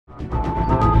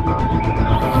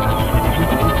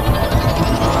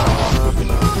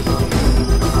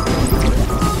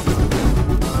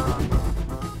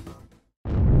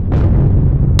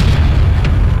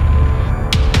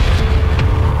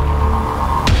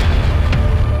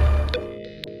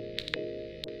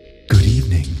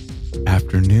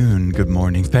Afternoon, good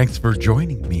morning. Thanks for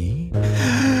joining me.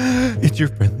 It's your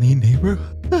friendly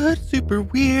neighborhood super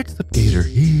weird Subgator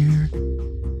here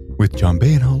with John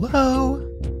Bain. Hello.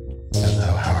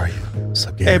 Hello, how are you,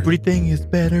 Subgator? Everything is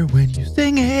better when you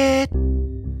sing it.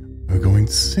 We're going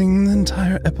to sing the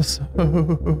entire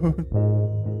episode.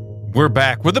 We're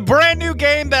back with a brand new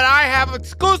game that I have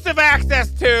exclusive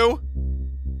access to.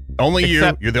 Only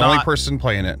Except you're the not. only person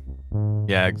playing it.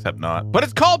 Yeah, except not. But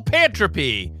it's called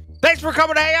Pantropy. Thanks for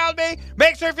coming to hang out with me.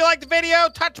 Make sure if you like the video,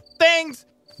 touch things,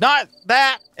 not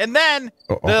that, and then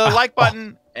the like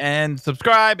button and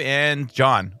subscribe. And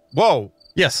John, whoa,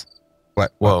 Yes.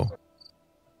 What? whoa,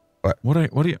 What? What are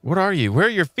you? Where are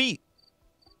your feet?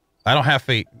 I don't have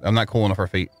feet. I'm not cool enough for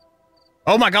feet.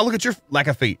 Oh my God! Look at your lack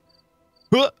of feet.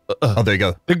 Oh, there you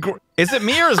go. Is it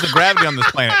me or is the gravity on this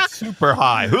planet super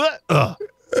high?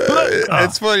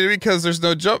 It's funny because there's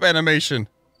no jump animation.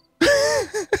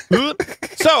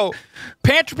 So,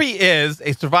 Pantropy is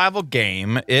a survival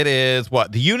game. It is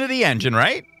what? The Unity engine,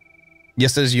 right?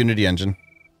 Yes, it is Unity engine.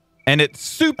 And it's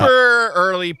super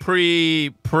early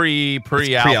pre-alpha.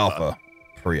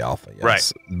 Pre-alpha, yes.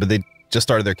 Right. But they just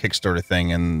started their Kickstarter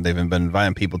thing, and they've been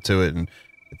inviting people to it, and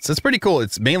it's pretty cool.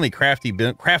 It's mainly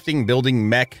crafting, building,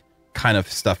 mech kind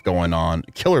of stuff going on.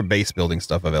 Killer base building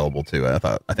stuff available too. I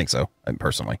think so,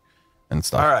 personally, and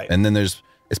stuff. All right. And then it's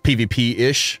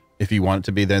PvP-ish if you want it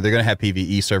to be there. They're going to have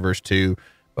PvE servers too,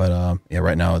 but yeah,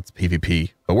 right now it's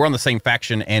PvP. But we're on the same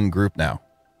faction and group now.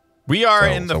 We are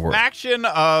in the faction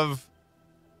of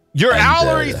your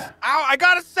salary. I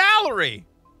got a salary.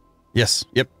 Yes.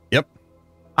 Yep.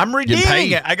 I'm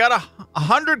redeeming it. I got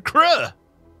 100 cruh.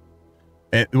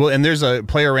 And there's a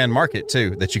player ran market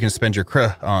too that you can spend your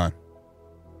cruh on.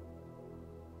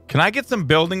 Can I get some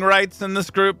building rights in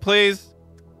this group, please?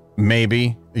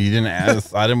 Maybe you didn't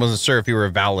ask. I wasn't sure if you were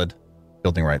valid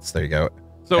building rights. There you go.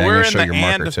 So we're in the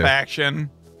and faction,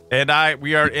 and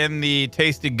we are in the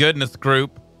Tasty Goodness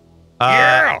group.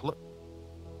 Yeah.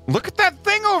 Look at that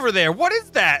thing over there. What is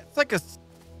that? It's like a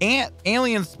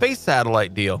alien space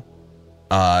satellite deal.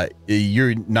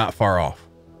 You're not far off.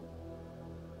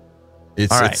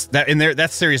 It's that in there.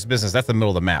 That's serious business. That's the middle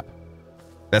of the map.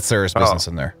 That's serious business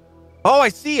in there. Oh, I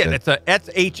see it. It's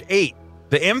H8,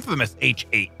 the infamous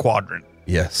H8 quadrant.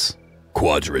 Yes,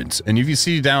 quadrants. And if you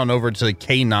see down over to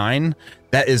K9,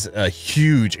 that is a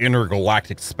huge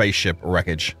intergalactic spaceship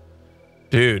wreckage.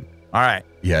 Dude. All right.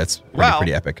 Yeah, it's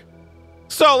pretty epic.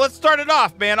 So let's start it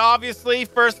off, man. Obviously,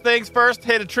 first things first,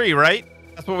 hit a tree, right?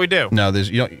 That's what we do. No,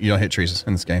 you don't hit trees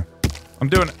in this game. I'm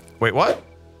doing it. Wait, what?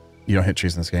 You don't hit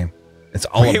trees in this game. It's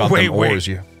all about them ores.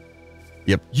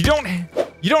 Yep. You don't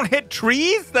hit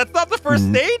trees? That's not the first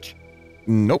stage?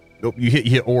 Nope. You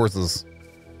hit ores.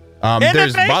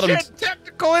 There's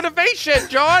technical innovation,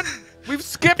 John. We've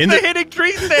skipped the hitting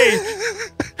tree stage.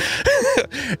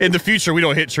 In the future, we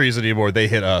don't hit trees anymore. They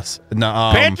hit us. No,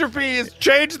 Pantropy has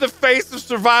changed the face of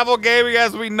survival gaming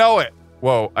as we know it.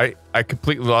 Whoa, I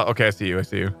completely lost. Okay, I see you.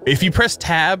 If you press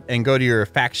tab and go to your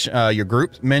faction, your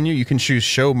group menu, you can choose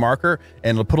show marker,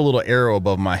 and it'll put a little arrow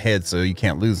above my head so you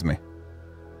can't lose me.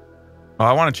 Oh,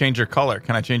 I want to change your color.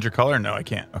 Can I change your color? No, I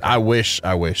can't. Okay. I wish.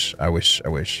 All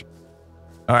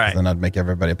right. Then I'd make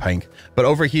everybody pink. But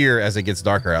over here, as it gets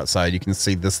darker outside, you can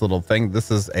see this little thing.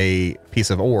 This is a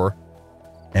piece of ore,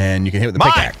 and you can hit it with the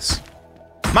pickaxe.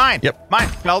 Mine. Yep. Mine.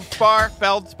 Feldspar,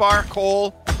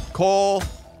 coal,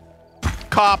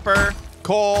 copper,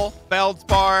 coal,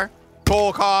 feldspar,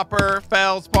 coal, copper,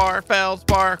 feldspar,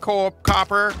 coal,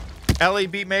 copper, LE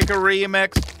Beatmaker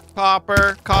remix,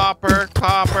 copper, feldspar,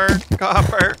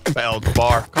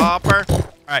 copper.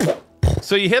 All right.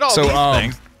 So you hit all these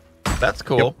things. That's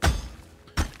cool. Yep.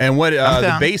 And what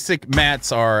the basic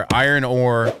mats are: iron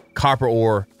ore, copper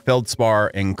ore,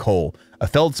 feldspar, and coal. A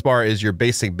feldspar is your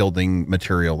basic building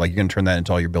material. Like, you're gonna turn that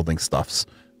into all your building stuffs.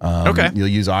 Okay. You'll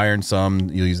use iron some.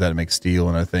 You'll use that to make steel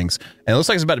and other things. And it looks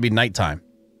like it's about to be nighttime.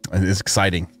 It's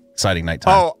exciting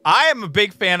nighttime. Oh, I am a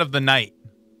big fan of the night.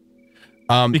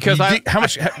 Because how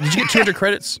much did you get? 200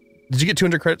 credits? Did you get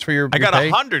 200 credits for your? I got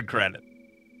 100 credits.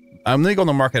 I'm gonna go on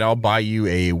the market. I'll buy you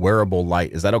a wearable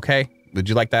light. Is that okay? Would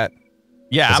you like that?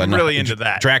 Yeah, I'm really into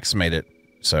that. Drax made it,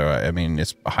 so I mean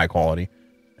it's high quality.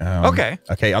 Okay.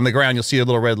 Okay. On the ground, you'll see a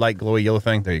little red light, glowy yellow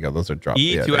thing. There you go. Those are dropped.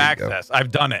 E to access.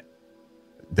 I've done it.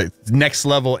 The next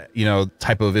level,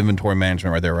 type of inventory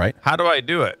management right there, right? How do I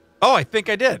do it? Oh, I think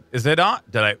I did. Is it on?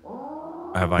 Did I?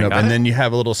 Have I nope, got and it? then you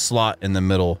have a little slot in the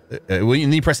middle. You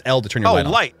need to press L to turn your light on.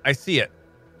 Oh, light. I see it.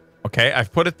 Okay,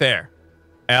 I've put it there.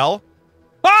 L.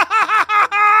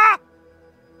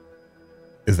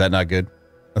 Is that not good?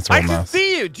 That's I can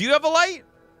see you. Do you have a light?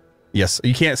 Yes.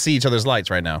 You can't see each other's lights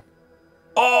right now.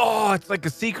 Oh, it's like a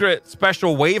secret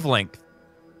special wavelength.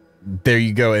 There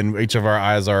you go. And each of our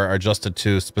eyes are adjusted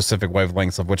to specific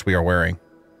wavelengths of which we are wearing.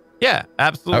 Yeah,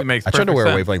 absolutely makes perfect sense. I tried to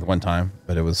wear a wavelength one time,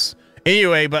 but it was...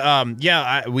 Anyway, but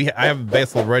yeah, I have a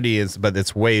base already, but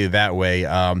it's way that way.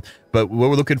 But what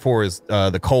we're looking for is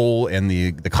the coal and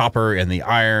the copper and the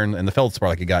iron and the feldspar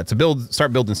like you got. To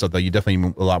start building stuff though, you definitely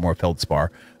need a lot more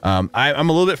feldspar. I'm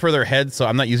a little bit further ahead, so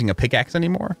I'm not using a pickaxe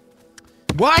anymore.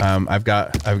 What? I've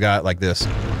got like this.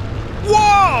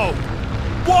 Whoa!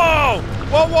 Whoa!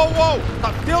 Whoa! Whoa! Whoa!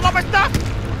 Stop stealing all my stuff!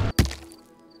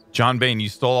 John Bain, you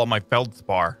stole all my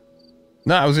feldspar.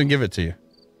 No, I was gonna give it to you.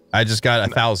 I just got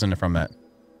 1,000 from that.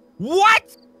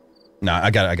 What? No,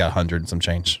 I got 100 and some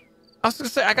change. I was gonna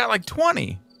say I got like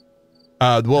 20.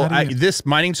 Well, this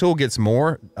mining tool gets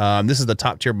more. This is the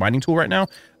top tier mining tool right now.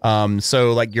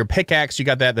 So like your pickaxe, you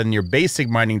got that. Then your basic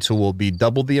mining tool will be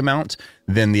double the amount.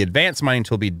 Then the advanced mining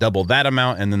tool will be double that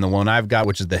amount. And then the one I've got,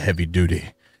 which is the heavy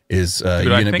duty, is you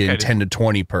end up getting 10 to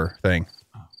 20 per thing.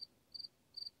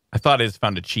 I thought I just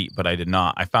found a cheat, but I did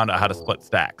not. I found out how to split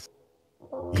stacks.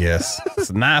 Yes,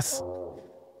 it's nice.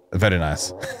 Very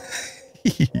nice.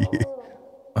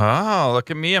 Oh,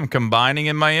 look at me. I'm combining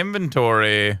in my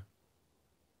inventory.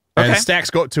 And stacks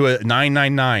go up to a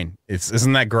 999.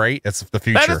 Isn't that great? It's the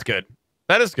future. That is good.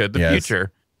 That is good. The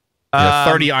future. Yeah,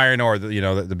 30 iron ore, you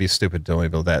know, that'd be stupid to only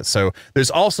build that. So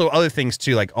there's also other things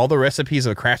too, like all the recipes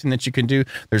of crafting that you can do.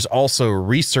 There's also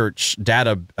research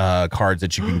data cards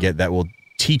that you can get that will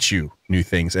teach you new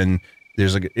things. And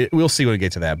we'll see when we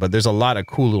get to that, but there's a lot of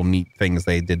cool little neat things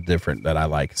they did different that I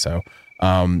like. So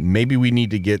maybe we need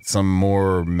to get some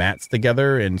more mats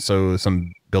together, and so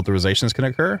some builderizations can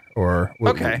occur. Or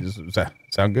does that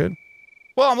sound good?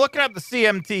 Well, I'm looking at the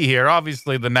CMT here.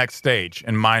 Obviously, the next stage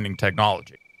in mining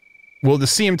technology. Well, the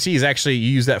CMT is actually,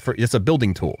 you use that it's a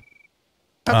building tool.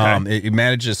 Okay. It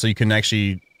manages so you can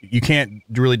actually. You can't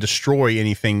really destroy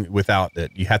anything without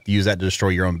it. You have to use that to destroy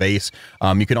your own base.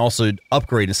 You can also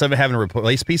upgrade. Instead of having to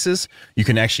replace pieces, you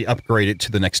can actually upgrade it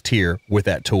to the next tier with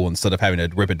that tool instead of having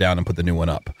to rip it down and put the new one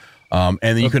up. And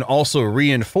then you can also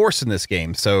reinforce in this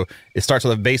game. So it starts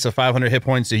with a base of 500 hit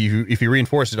points. So if you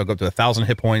reinforce it, it'll go up to 1,000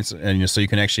 hit points. And so you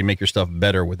can actually make your stuff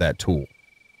better with that tool.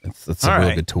 It's a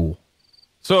really good tool.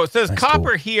 So it says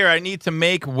copper here. I need to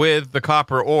make with the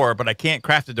copper ore, but I can't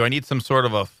craft it. Do I need some sort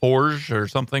of a forge or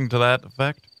something to that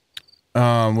effect?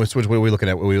 Which way are we looking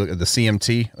at? We look at the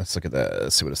CMT. Let's look at that.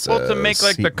 Let's see what it says. Well, to make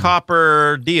like the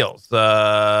copper deals.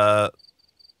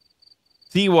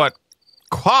 See what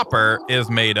copper is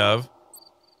made of.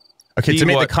 Okay, to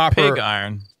make the copper pig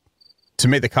iron. To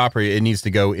make the copper, it needs to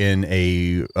go in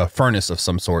a furnace of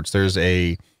some sorts. There's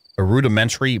a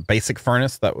rudimentary basic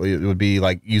furnace that would be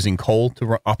like using coal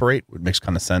to operate, which makes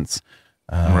kind of sense.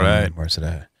 Right. Where's it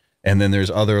at? And then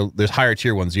there's higher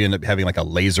tier ones. You end up having like a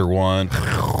laser one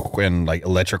and like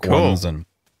electric ones. And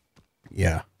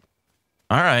yeah.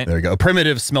 All right. There you go. A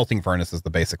primitive smelting furnace is the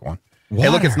basic one. Water. Hey,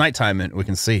 look, it's nighttime and we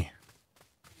can see.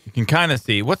 You can kind of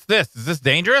see. What's this? Is this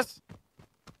dangerous?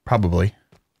 Probably.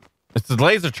 It's the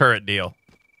laser turret deal.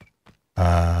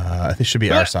 I think it should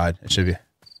be our side. It should be.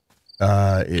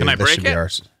 Can I break it?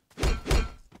 Ours.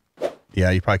 Yeah,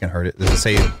 you probably can hurt it. Does it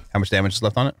say how much damage is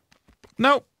left on it?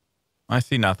 Nope. I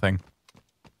see nothing.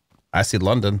 I see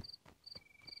London.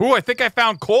 Ooh, I think I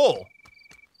found coal.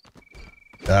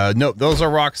 No, those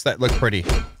are rocks that look pretty.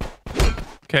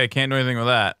 Okay, can't do anything with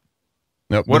that.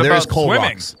 Nope. What there's about coal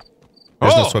swimming? Rocks.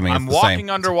 There's no swimming. I'm walking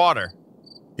underwater.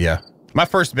 Yeah. My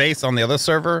first base on the other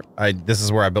server, this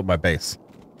is where I built my base.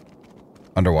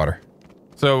 Underwater.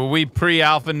 So we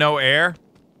pre-alpha no air?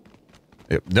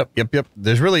 Yep.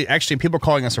 There's really, actually, people are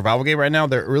calling a survival game right now.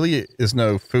 There really is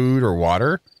no food or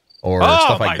water or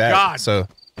stuff like that. God. So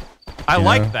I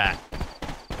like that.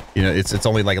 You know, it's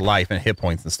only like life and hit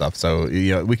points and stuff. So,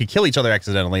 you know, we could kill each other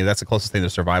accidentally. That's the closest thing to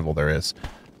survival there is.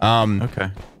 Okay.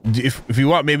 If you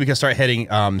want, maybe we can start heading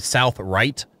south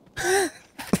right.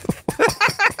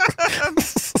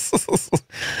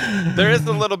 There is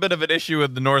a little bit of an issue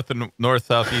with the north,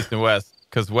 south, east, and west.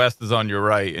 Because west is on your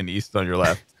right and east on your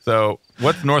left. So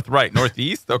what's north right?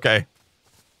 Northeast? Okay.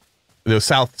 No,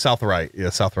 south right.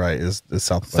 Yeah, south right is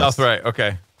southwest. South right.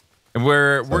 Okay. And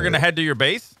we're gonna head to your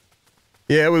base?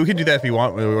 Yeah, we could do that if you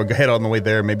want. We'll go head on the way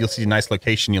there. Maybe you'll see a nice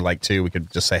location you like too. We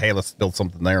could just say, hey, let's build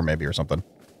something there maybe or something.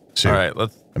 All right,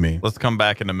 let's come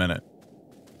back in a minute.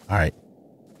 All right.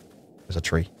 There's a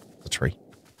tree. There's a tree.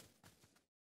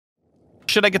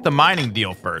 Should I get the mining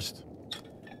deal first?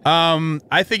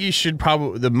 I think you should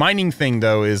probably, the mining thing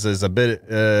though is a bit,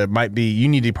 might be, you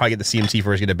need to probably get the CMT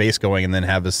first, get a base going, and then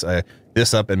have this,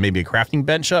 this up and maybe a crafting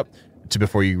bench up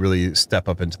before you really step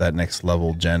up into that next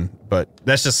level, Jen. But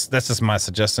that's just my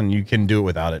suggestion. You can do it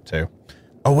without it too.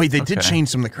 Oh wait, they did change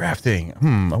some of the crafting.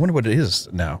 I wonder what it is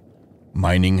now.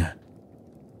 Mining.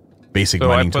 Basic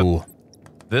mining tool.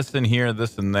 This in here,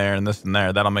 this in there, and this in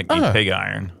there. That'll make me pig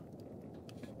iron.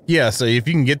 Yeah, so if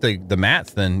you can get the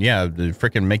mats, then yeah,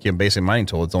 freaking make you a basic mining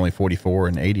tool. It's only 44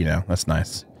 and 80 now. That's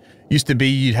nice. Used to be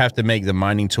you'd have to make the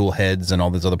mining tool heads and all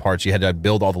those other parts. You had to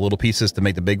build all the little pieces to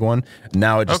make the big one.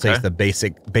 Now it just takes the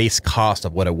base cost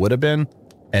of what it would have been,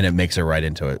 and it makes it right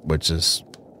into it, which is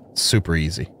super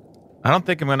easy. I don't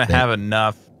think I'm going to have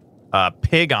enough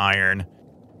pig iron in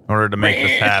order to make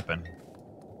this happen.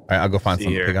 All right, I'll go find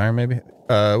some pig iron maybe.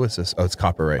 What's this? Oh, it's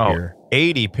copper right here.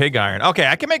 80 pig iron. Okay,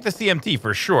 I can make the CMT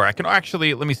for sure. I can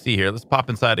actually, let me see here. Let's pop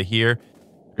inside of here,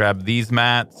 grab these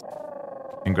mats,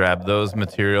 and grab those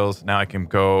materials. Now I can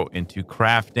go into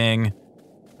crafting.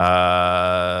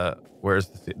 Where's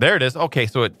the, there it is. Okay,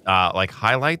 so it like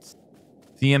highlights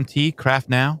CMT, craft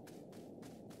now.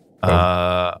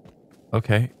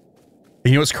 Okay.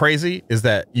 You know what's crazy is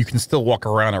that you can still walk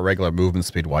around at regular movement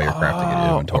speed while you're crafting it in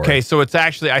inventory. Okay, so it's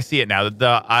actually, I see it now.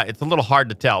 It's a little hard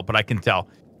to tell, but I can tell.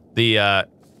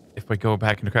 If we go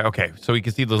back into craft, okay, so you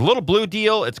can see the little blue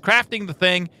deal. It's crafting the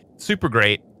thing. Super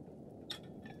great.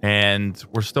 And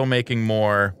we're still making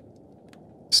more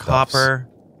copper.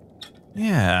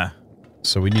 Yeah.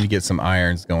 So we need to get some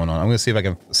irons going on. I'm going to see if I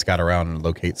can scout around and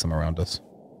locate some around us.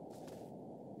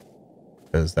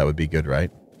 Because that would be good, right?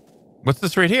 What's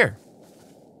this right here?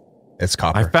 It's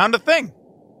copper. I found a thing.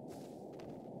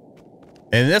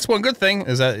 And that's one good thing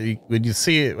is that when you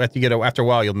see it, after a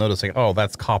while, you'll notice like, oh,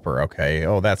 that's copper. Okay.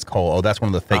 Oh, that's coal. Oh, that's one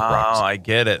of the fake rocks. Oh, I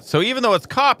get it. So even though it's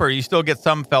copper, you still get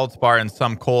some feldspar and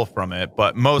some coal from it,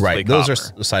 but mostly copper. Those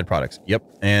are side products. Yep.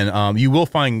 And you will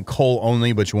find coal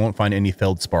only, but you won't find any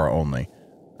feldspar only.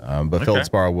 But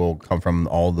feldspar will come from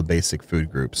all the basic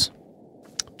food groups.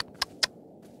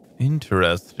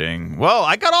 Interesting. Well,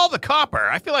 I got all the copper.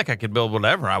 I feel like I could build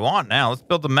whatever I want now. Let's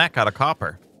build the mech out of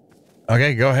copper.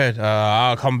 Okay, go ahead.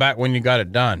 I'll come back when you got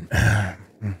it done.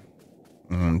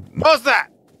 What was that?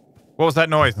 What was that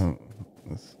noise? Did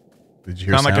you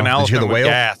hear sound like an elephant Did you hear the whale?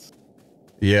 With gas.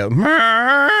 Yeah.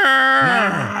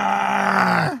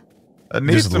 I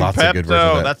need some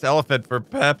Pepto. That's elephant for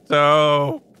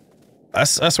Pepto. I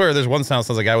swear there's one sounds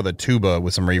like a guy with a tuba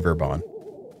with some reverb on.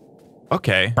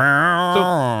 Okay.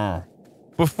 So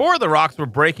before the rocks were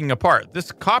breaking apart,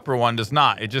 this copper one does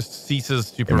not. It just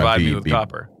ceases to provide me with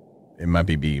copper. It might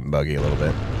be being buggy a little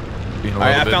bit.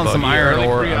 I found some iron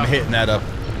ore. I'm hitting that up.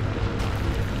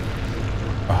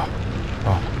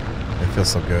 Oh, it feels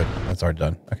so good. That's already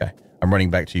done. Okay. I'm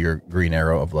running back to your green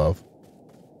arrow of love.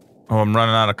 Oh, I'm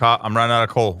running out of coal. I'm running out of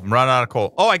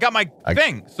coal. Oh, I got my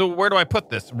thing. So where do I put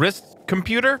this? Wrist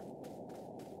computer?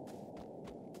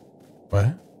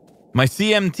 What? My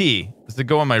CMT. Does it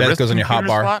go on my wrist goes in your hot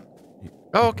bar. Slot?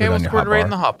 Oh, okay. We'll squirt it right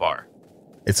in the hot bar.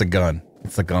 It's a gun.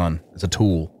 It's a gun. It's a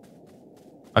tool.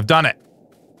 I've done it.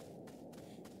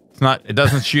 It's not. It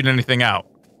doesn't shoot anything out.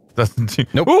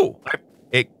 Doesn't. Nope. Ooh.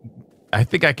 I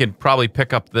think I could probably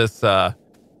pick up this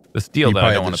this deal that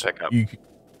I don't want to pick up.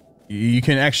 You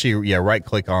can actually right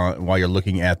click on while you're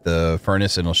looking at the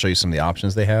furnace, and it'll show you some of the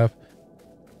options they have.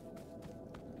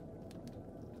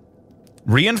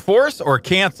 Reinforce or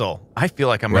cancel? I feel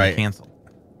like I'm going to cancel.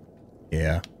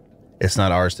 Yeah. It's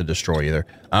not ours to destroy either.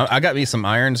 I got me some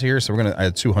irons here, so I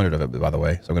had 200 of it, by the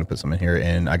way. So I'm going to put some in here,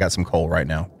 and I got some coal right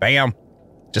now. Bam!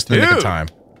 Just in the nick of time.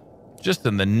 Just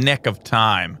in the nick of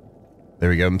time. There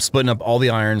we go. I'm splitting up all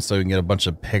the irons so you can get a bunch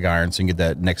of pig iron, so you can get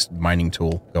that next mining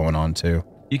tool going on, too.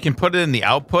 You can put it in the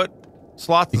output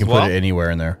slots as well? You can put it anywhere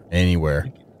in there.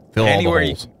 Anywhere. Fill all the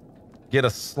holes. Get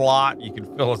a slot. You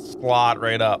can fill a slot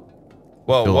right up.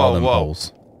 Whoa, fill all them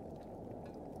holes.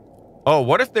 Oh,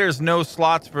 what if there's no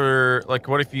slots for, like,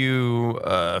 what if you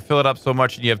fill it up so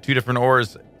much and you have two different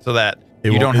ores so that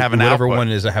you don't have an output? Whatever one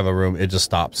is that have a room, it just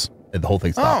stops. The whole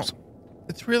thing stops. Oh,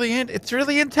 it's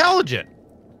really intelligent.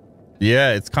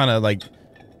 Yeah, it's kind of like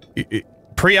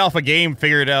pre-alpha game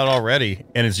figured it out already,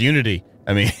 and it's Unity.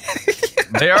 I mean,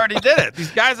 they already did it.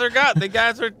 These guys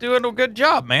are doing a good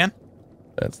job, man.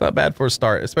 That's not bad for a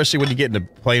start, especially when you get into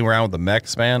playing around with the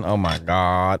mechs, man. Oh my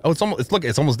god! Oh, it's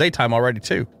almost daytime already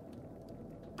too.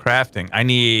 Crafting. I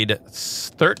need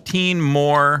 13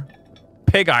 more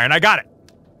pig iron. I got it.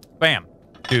 Bam,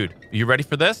 dude. Are you ready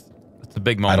for this? It's a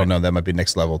big moment. I don't know. That might be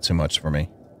next level too much for me.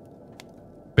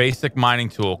 Basic mining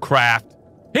tool. Craft.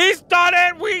 He's done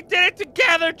it! We did it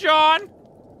together, John!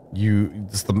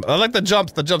 I like the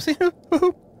jumps. The jumps.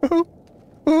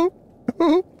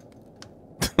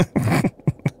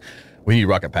 We need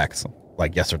rocket packs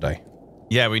like yesterday.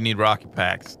 Yeah, we need rocket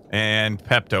packs and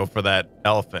Pepto for that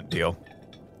elephant deal.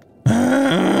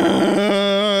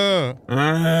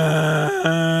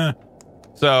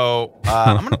 So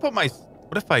I'm gonna put my.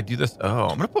 What if I do this? Oh,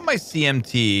 I'm gonna put my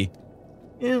CMT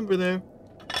over there.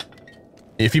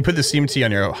 If you put the CMT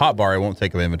on your hotbar, it won't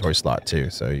take an inventory slot too.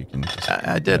 So you can. Just,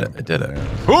 I did it. I did it.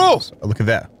 Oh, look at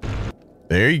that.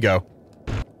 There you go.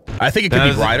 I think it could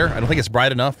be brighter. I don't think it's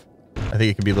bright enough. I think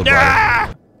it could be a little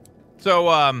brighter. So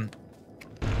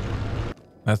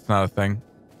that's not a thing.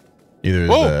 Either.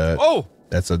 Oh,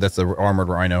 that's a armored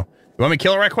rhino. You want me to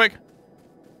kill it right quick?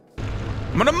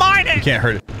 I'm gonna mine it. You can't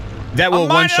hurt it. That will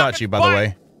one-shot you, by the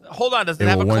way. Hold on, does it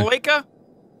have a cloaca?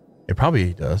 It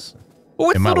probably does. Oh,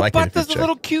 its little butt does a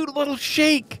little cute little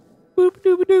shake.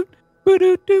 Twitchy.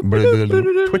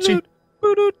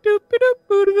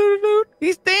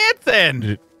 He's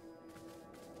dancing.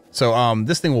 So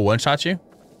this thing will one-shot you.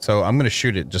 So I'm gonna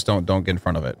shoot it. Just don't get in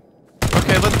front of it.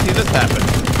 Okay, let's see this happen.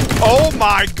 Oh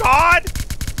my God!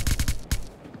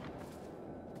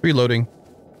 Reloading.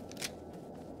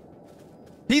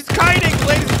 He's kiting,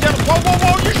 ladies and gentlemen. Whoa, whoa,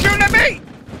 whoa! You're shooting at me!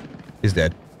 He's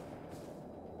dead.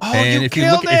 Oh, and you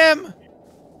killed him!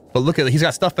 But look at it. He's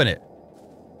got stuff in it.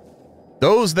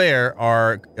 Those there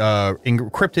are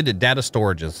encrypted data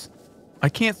storages. I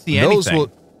can't see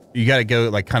anything. You got to go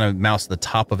like kind of mouse the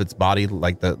top of its body,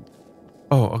 like the.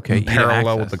 Oh, okay.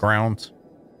 Parallel with the ground.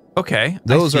 Okay.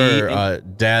 Those are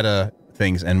data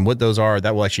things, and what those are,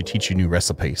 that will actually teach you new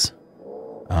recipes.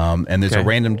 And there's a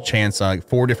random chance,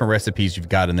 4 different recipes you've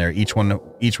got in there. Each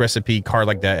recipe card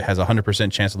like that has a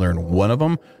 100% chance to learn one of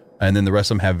them, and then the rest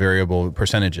of them have variable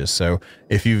percentages. So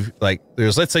if you've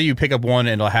let's say you pick up one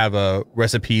and it'll have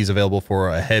recipes available for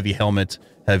a heavy helmet,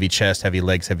 heavy chest, heavy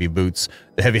legs, heavy boots.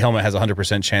 The heavy helmet has a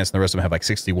 100% chance, and the rest of them have like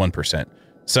 61%.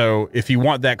 So if you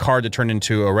want that card to turn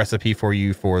into a recipe for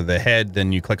you for the head,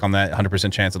 then you click on that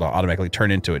 100% chance it'll automatically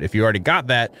turn into it. If you already got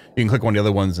that, you can click one of the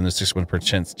other ones and there's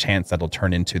 61% chance that'll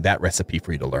turn into that recipe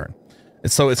for you to learn.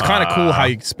 And so it's kind of cool how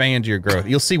you expand your growth.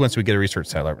 You'll see once we get a research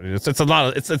site. It's a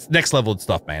lot of it's next level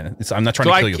stuff, man. I'm not trying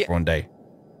to kill you for one day.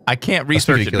 I can't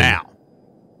research it now.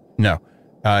 No.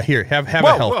 Here, have a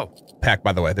health pack,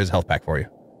 by the way. There's a health pack for you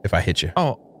if I hit you.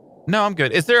 Oh. No, I'm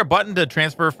good. Is there a button to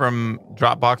transfer from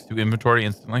Dropbox to inventory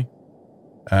instantly?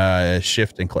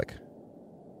 Shift and click.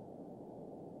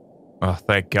 Oh,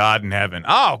 thank God in heaven.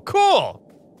 Oh, cool.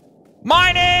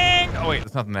 Mining. Oh, wait,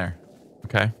 there's nothing there.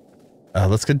 Okay.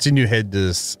 Let's continue head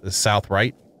to south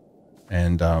right.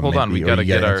 And hold on, we gotta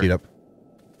get our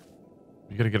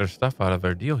stuff out of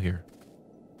our deal here.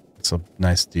 It's a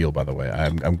nice deal, by the way.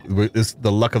 It's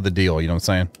the luck of the deal. You know what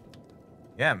I'm saying?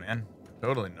 Yeah, man.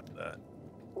 Totally know that.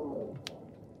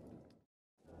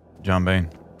 John Bain.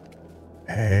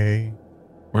 Hey.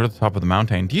 We're at the top of the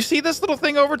mountain. Do you see this little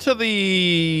thing over to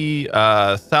the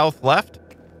south left?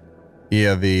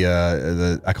 Yeah,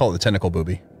 I call it the tentacle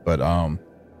booby, but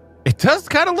it does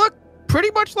kind of look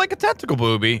pretty much like a tentacle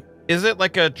booby. Is it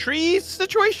like a tree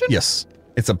situation? Yes.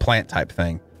 It's a plant type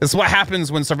thing. This is what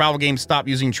happens when survival games stop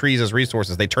using trees as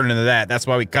resources. They turn into that. That's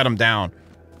why we cut them down.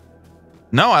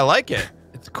 No, I like it.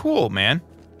 It's cool, man.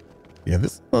 Yeah,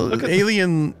 this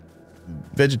alien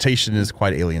vegetation is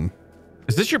quite alien.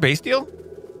 Is this your base deal?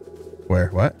 Where?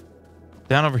 What?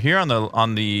 Down over here on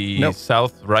the nope.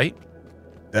 south right?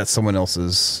 That's someone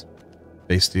else's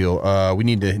base deal. We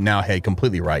need to now head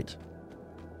completely right.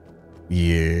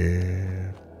 Yeah.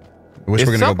 I wish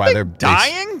we're gonna go by their base.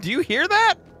 Dying? Do you hear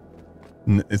that?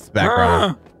 It's the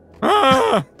background.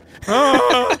 Like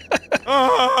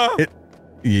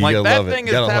that thing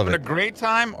is having a great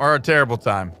time or a terrible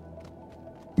time?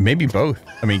 Maybe both.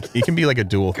 I mean, it can be like a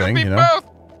dual thing, you know? Both.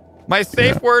 My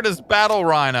safe word is battle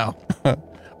rhino.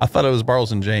 I thought it was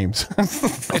Bartles and James. My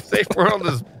safe word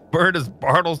is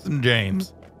Bartles and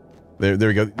James. There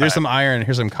we go. There's some iron.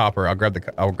 Here's some copper. I'll grab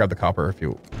the copper if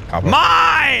you copper.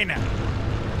 Mine!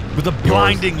 With a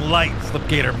blinding light,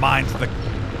 Slipgator mines the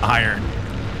iron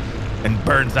and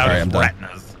burns out his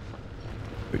retinas.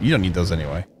 You don't need those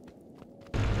anyway.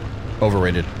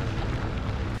 Overrated.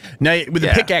 Now, with the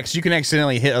pickaxe, you can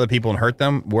accidentally hit other people and hurt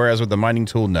them, whereas with the mining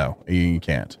tool, no, you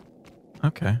can't.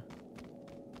 Okay.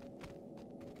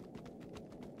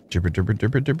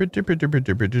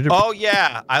 Oh,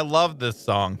 yeah. I love this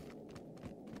song.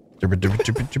 I wrote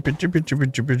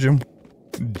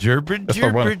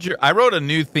a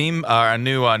new theme, a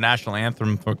new national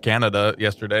anthem for Canada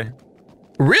yesterday.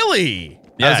 Really?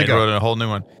 Yeah, I wrote a whole new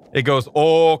one. It goes,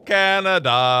 oh,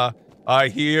 Canada, I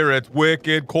hear it's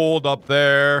wicked cold up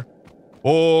there.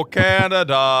 Oh,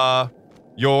 Canada,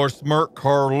 your smirk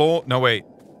Carlo. No, wait.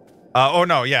 Oh,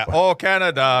 no, yeah. Oh,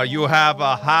 Canada, you have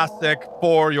a hassock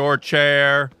for your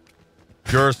chair.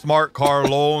 Your smart car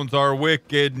loans are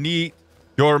wicked neat.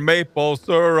 Your maple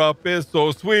syrup is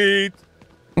so sweet.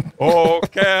 Oh,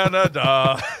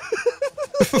 Canada.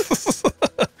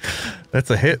 That's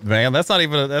a hit, man. That's not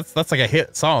even that's like a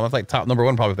hit song. That's like top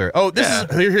 #1 probably there. Oh, this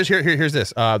is here's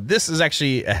this. This is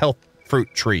actually a health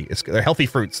fruit tree. They're healthy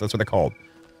fruits. That's what they're called.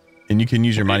 And you can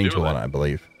use your mining tool on it, I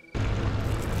believe.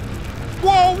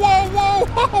 Whoa, whoa, whoa,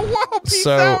 whoa, whoa. Peace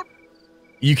out.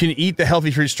 You can eat the healthy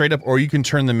fruits straight up, or you can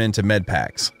turn them into med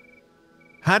packs.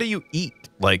 How do you eat?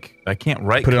 Like, I can't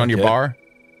write. Put it on your bar.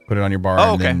 Put it on your bar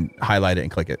and then highlight it and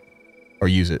click it. Or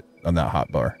use it on that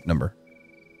hot bar number.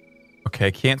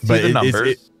 Okay, can't see the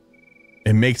numbers.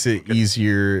 It makes it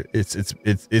easier.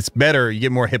 It's better. You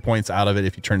get more hit points out of it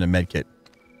if you turn to med kit.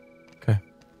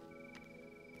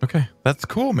 Okay, that's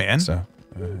cool, man. So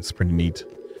it's pretty neat.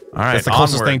 All right, that's the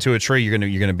closest thing to a tree you're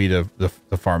gonna be to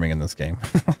the farming in this game.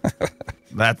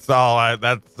 That's all.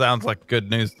 That sounds like good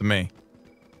news to me.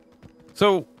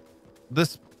 So,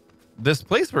 this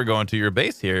place we're going to, your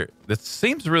base here, this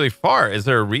seems really far. Is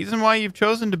there a reason why you've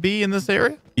chosen to be in this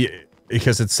area? Yeah,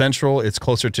 because it's central. It's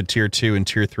closer to tier 2 and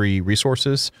tier 3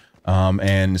 resources,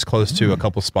 and it's close to a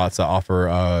couple spots that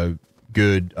offer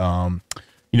good.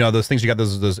 You know those things you got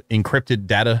those encrypted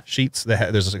data sheets.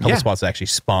 There's a couple spots that actually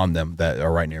spawn them that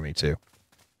are right near me too.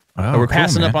 Oh, we're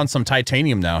passing up on some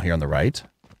titanium now here on the right.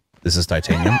 This is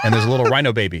titanium, and there's a little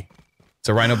rhino baby. It's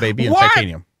a rhino baby in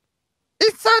titanium.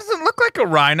 It doesn't look like a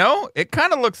rhino. It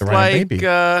kind of looks like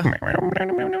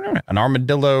an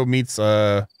armadillo meets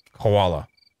a koala.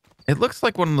 It looks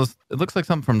like one of those. It looks like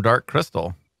something from Dark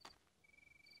Crystal.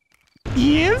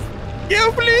 Yes.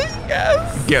 Gelfling,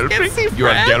 yes. Gelfling? You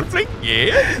are Gelfling?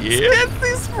 Yeah, yeah.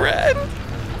 Sketsy's friend.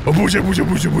 Oh, bougie.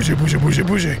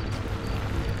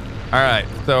 All right,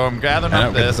 so I'm gathering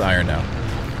up this iron now.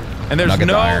 And there's I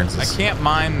can't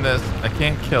mine this. I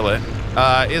can't kill it.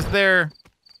 Is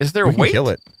there weight? Kill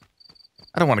it.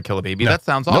 I don't want to kill a baby. No. That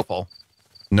sounds awful.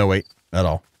 No weight at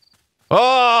all.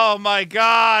 Oh my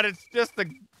God. It's just a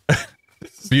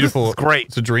beautiful. This is great.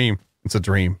 It's a dream. It's a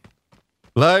dream.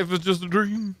 Life is just a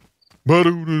dream.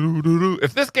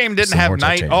 If this game didn't have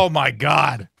night, oh my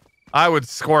God, I would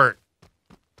squirt.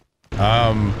 Then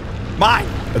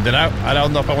I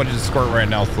don't know if I want to just squirt right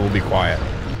now, so we'll be quiet.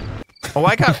 Oh,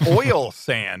 I got oil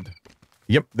sand.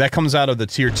 Yep, that comes out of the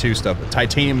tier 2 stuff.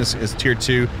 Titanium is tier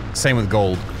 2. Same with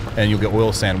gold, and you'll get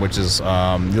oil sand, which is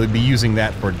you'll be using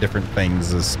that for different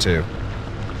things as too.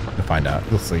 You'll find out.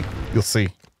 You'll see. You'll see.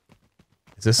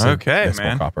 Is this okay,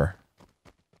 man? Copper.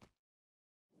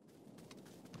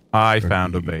 I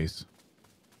found a base.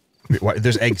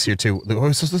 There's eggs here too.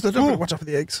 Watch out for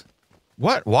the eggs.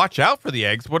 What? Watch out for the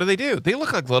eggs. What do? They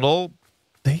look like little.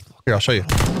 Here, I'll show you.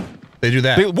 They do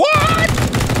that. What?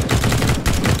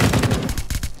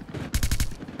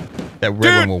 That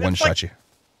red one will one-shot you.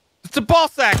 It's a ball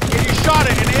sack. Yeah, you shot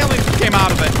it, and aliens came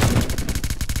out of it.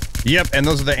 Yep, and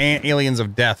those are the aliens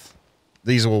of death.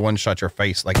 These will one-shot your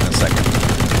face like in a second.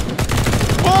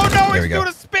 Oh no! He's doing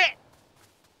a spit.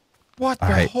 What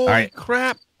the holy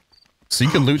crap? So you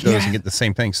can loot those and get the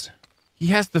same things. He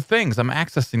has the things. I'm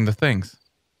accessing the things.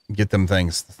 Get them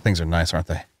things. The things are nice, aren't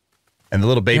they? And the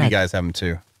little baby guys have them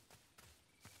too.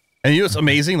 And you know what's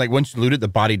amazing? Like once you loot it, the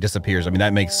body disappears. I mean,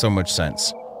 that makes so much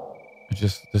sense. It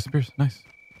just disappears. Nice.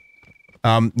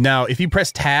 Now, if you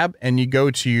press tab and you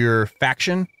go to your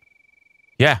faction,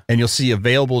 and you'll see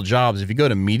available jobs. If you go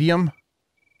to medium,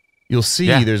 you'll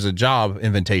see there's a job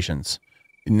invitations.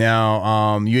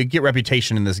 Now, you get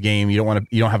reputation in this game. You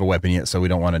don't have a weapon yet, so we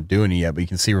don't want to do any yet. But you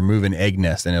can see remove an egg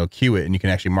nest, and it'll queue it, and you can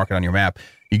actually mark it on your map.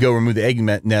 You go remove the egg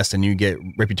nest, and you get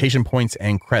reputation points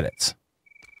and credits.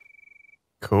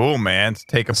 Cool, man. To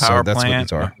take a power that's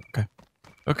plant. What these are.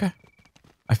 Okay.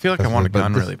 I feel like I want a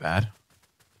gun really bad.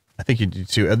 I think you do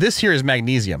too. This here is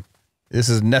magnesium. This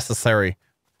is necessary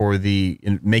for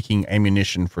making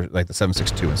ammunition for like the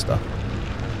 7.62 and stuff.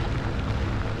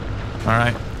 All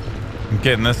right. I'm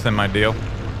getting this in my deal.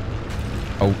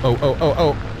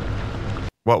 Oh.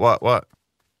 What?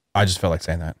 I just felt like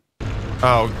saying that.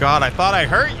 Oh, God. I thought I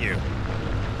hurt you.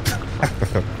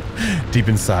 Deep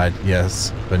inside,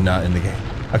 yes, but not in the game.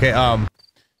 Okay,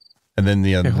 and then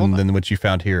then what you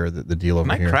found here, the deal over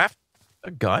here. Can I craft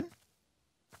a gun?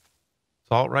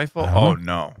 Assault rifle? Oh,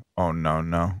 no.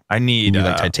 I need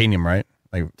like titanium, right?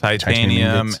 Like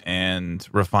titanium and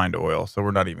refined oil, so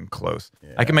we're not even close.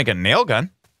 Yeah. I can make a nail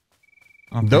gun.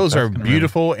 Those are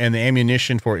beautiful, and the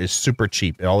ammunition for it is super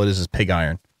cheap. All it is pig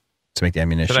iron to make the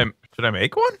ammunition. Should I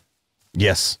make one?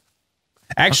 Yes.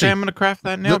 Actually, okay, I'm gonna craft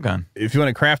that nail gun. If you want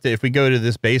to craft it, if we go to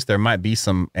this base, there might be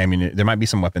some ammunition. There might be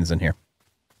some weapons in here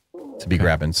to be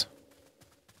grabbings.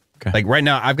 Okay. Like right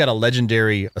now, I've got a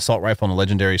legendary assault rifle and a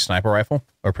legendary sniper rifle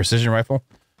or precision rifle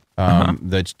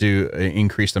that do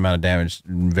increased amount of damage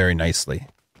very nicely.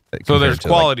 So there's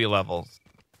quality levels.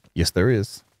 Yes, there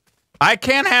is. I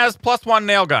can has +1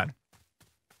 nail gun.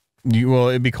 Well,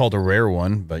 it'd be called a rare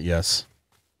one, but yes.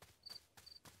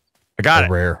 I got it.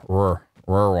 Rare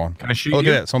one. Can I shoot you? Look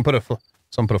at that. Someone put a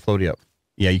floaty up.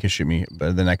 Yeah, you can shoot me,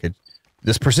 but then I could.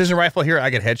 This precision rifle here,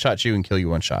 I could headshot you and kill you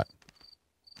one shot.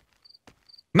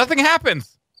 Nothing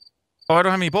happens. Oh, I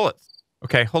don't have any bullets.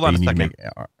 Okay, hold on a second.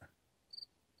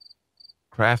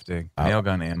 Crafting nail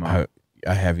gun ammo.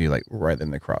 I have you like right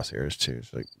in the crosshairs too.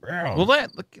 It's like, well,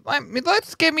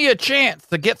 let's give me a chance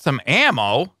to get some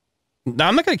ammo. No,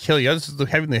 I'm not gonna kill you. I just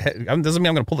having the head. Doesn't mean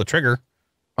I'm gonna pull the trigger.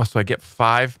 Oh, so I get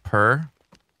 5 per.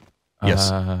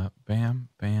 Yes. Bam,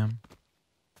 bam.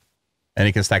 And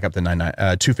it can stack up to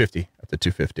 250 up to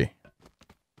 250,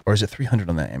 or is it 300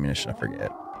 on that ammunition? I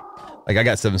forget. Like I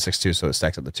got 7.62, so it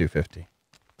stacks up to 250.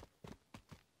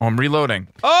 Oh, I'm reloading.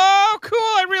 Oh, cool!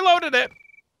 I reloaded it.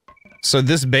 So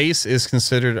this base is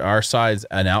considered our side's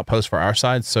an outpost for our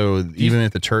side. So even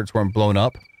if the turrets weren't blown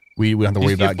up, we wouldn't have to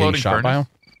worry about getting shot by them.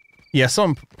 Yeah,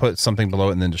 someone put something below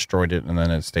it and then destroyed it, and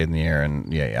then it stayed in the air.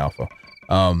 And yeah, alpha.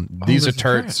 These are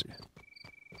turrets,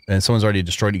 and someone's already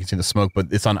destroyed. You can see the smoke, but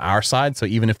it's on our side. So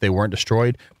even if they weren't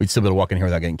destroyed, we'd still be able to walk in here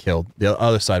without getting killed. The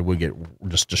other side would get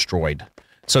just destroyed.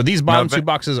 So these bottom 2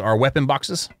 boxes are weapon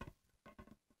boxes.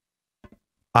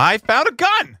 I found a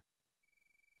gun.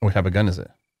 What type of gun is it?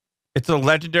 It's a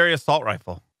legendary assault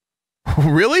rifle.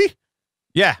 Really?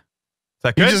 Yeah. Is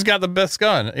that good? You just got the best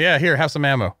gun. Yeah, here, have some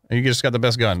ammo. You just got the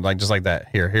best gun, like just like that.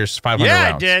 Here's 500 rounds.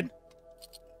 Yeah, I did.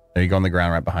 There you go on the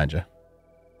ground right behind you.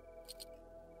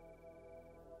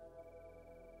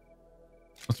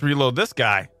 Let's reload this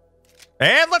guy.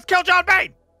 And let's kill John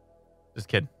Bain. Just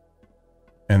kidding.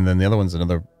 And then the other one's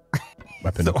another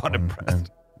weapon. So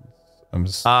unimpressed.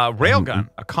 Railgun.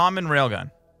 A common railgun.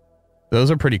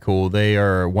 Those are pretty cool. They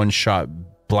are one-shot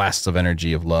blasts of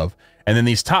energy of love. And then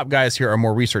these top guys here are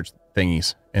more research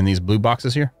thingies. And these blue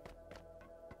boxes here.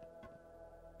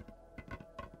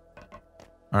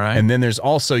 All right. And then there's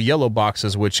also yellow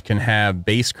boxes, which can have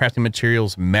base crafting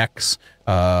materials, mechs,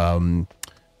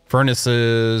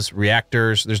 furnaces,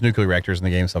 reactors. There's nuclear reactors in the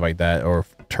game, stuff like that. Or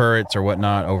turrets or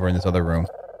whatnot over in this other room.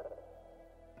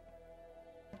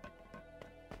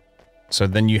 So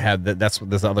then you have that's what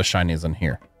this other shiny is in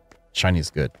here. Shiny is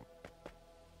good.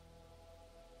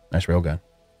 Nice railgun.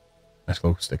 Nice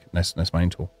glow stick. Nice mining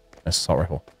tool. Nice assault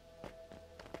rifle.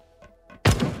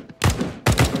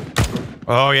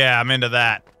 Oh yeah, I'm into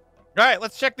that. All right,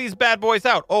 let's check these bad boys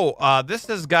out. Oh, this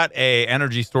has got a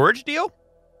energy storage deal.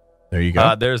 There you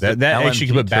go. There's that actually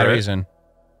can put batteries in.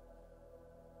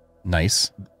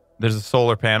 Nice. There's a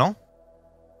solar panel.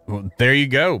 Well, there you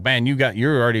go, man.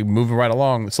 You're already moving right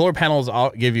along. The solar panels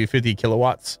give you 50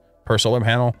 kilowatts per solar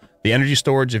panel. The energy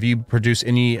storage, if you produce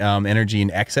any energy in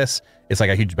excess, it's like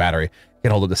a huge battery. It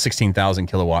can hold up to 16,000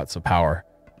 kilowatts of power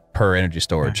per energy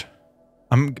storage.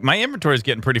 My inventory is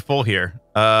getting pretty full here.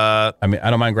 I mean, I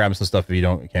don't mind grabbing some stuff if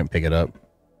you can't pick it up.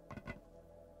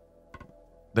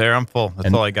 There, I'm full.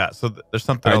 That's all I got. So there's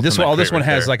something else. This one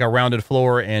has like a rounded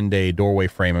floor and a doorway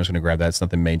frame. I'm just going to grab that. It's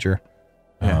nothing major.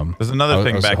 Yeah. There's another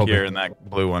thing back here in that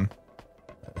blue one.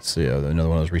 Let's see. Another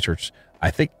one of those research. I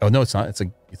think. Oh no, it's not. It's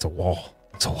a wall.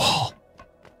 It's a wall.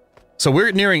 So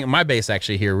we're nearing my base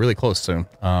actually here, really close soon.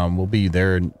 We'll be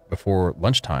there before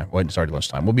lunchtime. Wait, it's already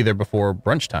lunchtime. We'll be there before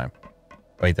brunch time.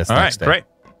 Wait, that's next day. Great.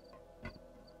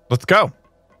 Let's go.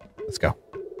 Let's go.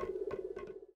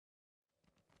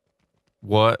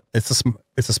 What? It's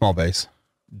a small base.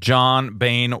 John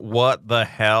Bain, what the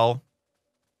hell?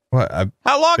 What?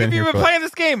 How long have you been playing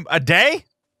this game? A day?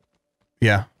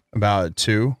 Yeah, about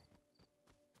 2.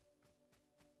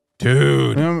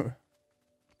 Dude.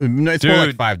 It's more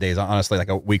like 5 days, honestly, like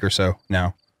a week or so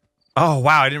now. Oh,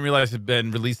 wow. I didn't realize it had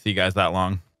been released to you guys that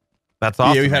long. That's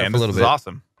awesome, yeah, we've had it for a little bit.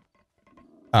 Awesome.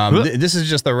 This is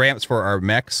just the ramps for our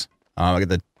mechs. I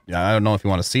don't know if you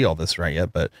want to see all this right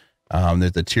yet, but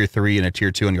there's a tier 3 and a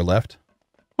tier 2 on your left.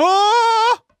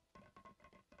 Oh!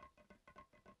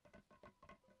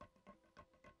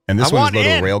 And this one is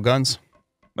little rail guns.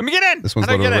 Let me get in. This one's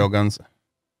little rail guns.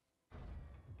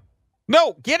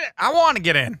 No, get it. I want to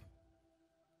get in.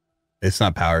 It's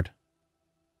not powered.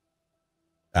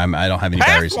 I don't have any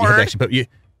batteries. You have to actually put you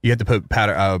have to put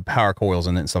power coils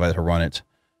in it and stuff like that to run it.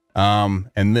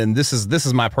 And then this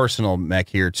is my personal mech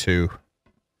here too.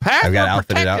 I've got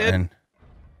outfitted out and.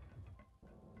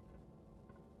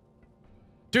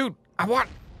 Dude, I want.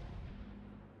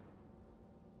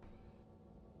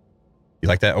 You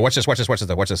like that? Oh, watch this! Watch this! Watch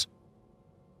this! Watch this!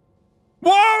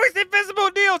 Whoa! It's invisible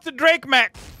deal. It's a Drake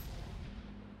mech.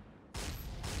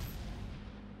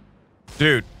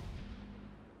 Dude,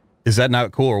 is that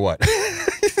not cool or what?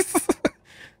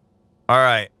 All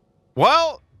right.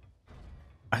 Well,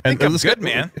 I think I'm good,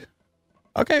 man.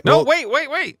 Okay. No,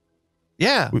 wait.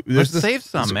 Yeah, let's save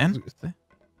some, man.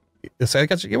 I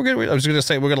got you. Yeah, we're good. I was going to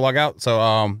say we're going to log out.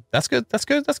 So, that's good. That's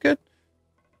good. That's good.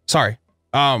 Sorry.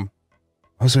 What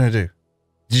was I going to do?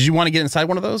 Did you want to get inside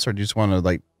one of those, or do you just want to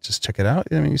like just check it out?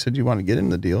 I mean, you said you want to get in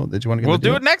the deal. Did you want to get? We'll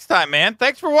do it next time, man.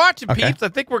 Thanks for watching, peeps. I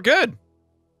think we're good.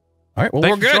 All right. Well,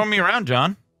 thanks we're good. For showing me around,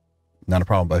 John. Not a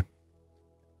problem, bud.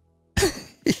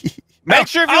 Make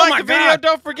sure if you like the video,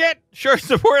 don't forget. Sure,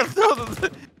 support.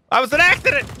 I was an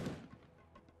accident.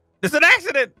 It's an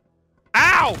accident.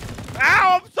 Ow!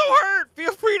 Ow! I'm so hurt.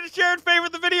 Feel free to share and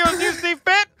favorite the video as you see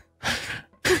fit.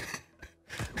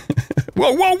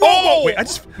 Whoa! Wait, I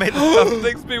just made the stuff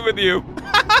things be with you.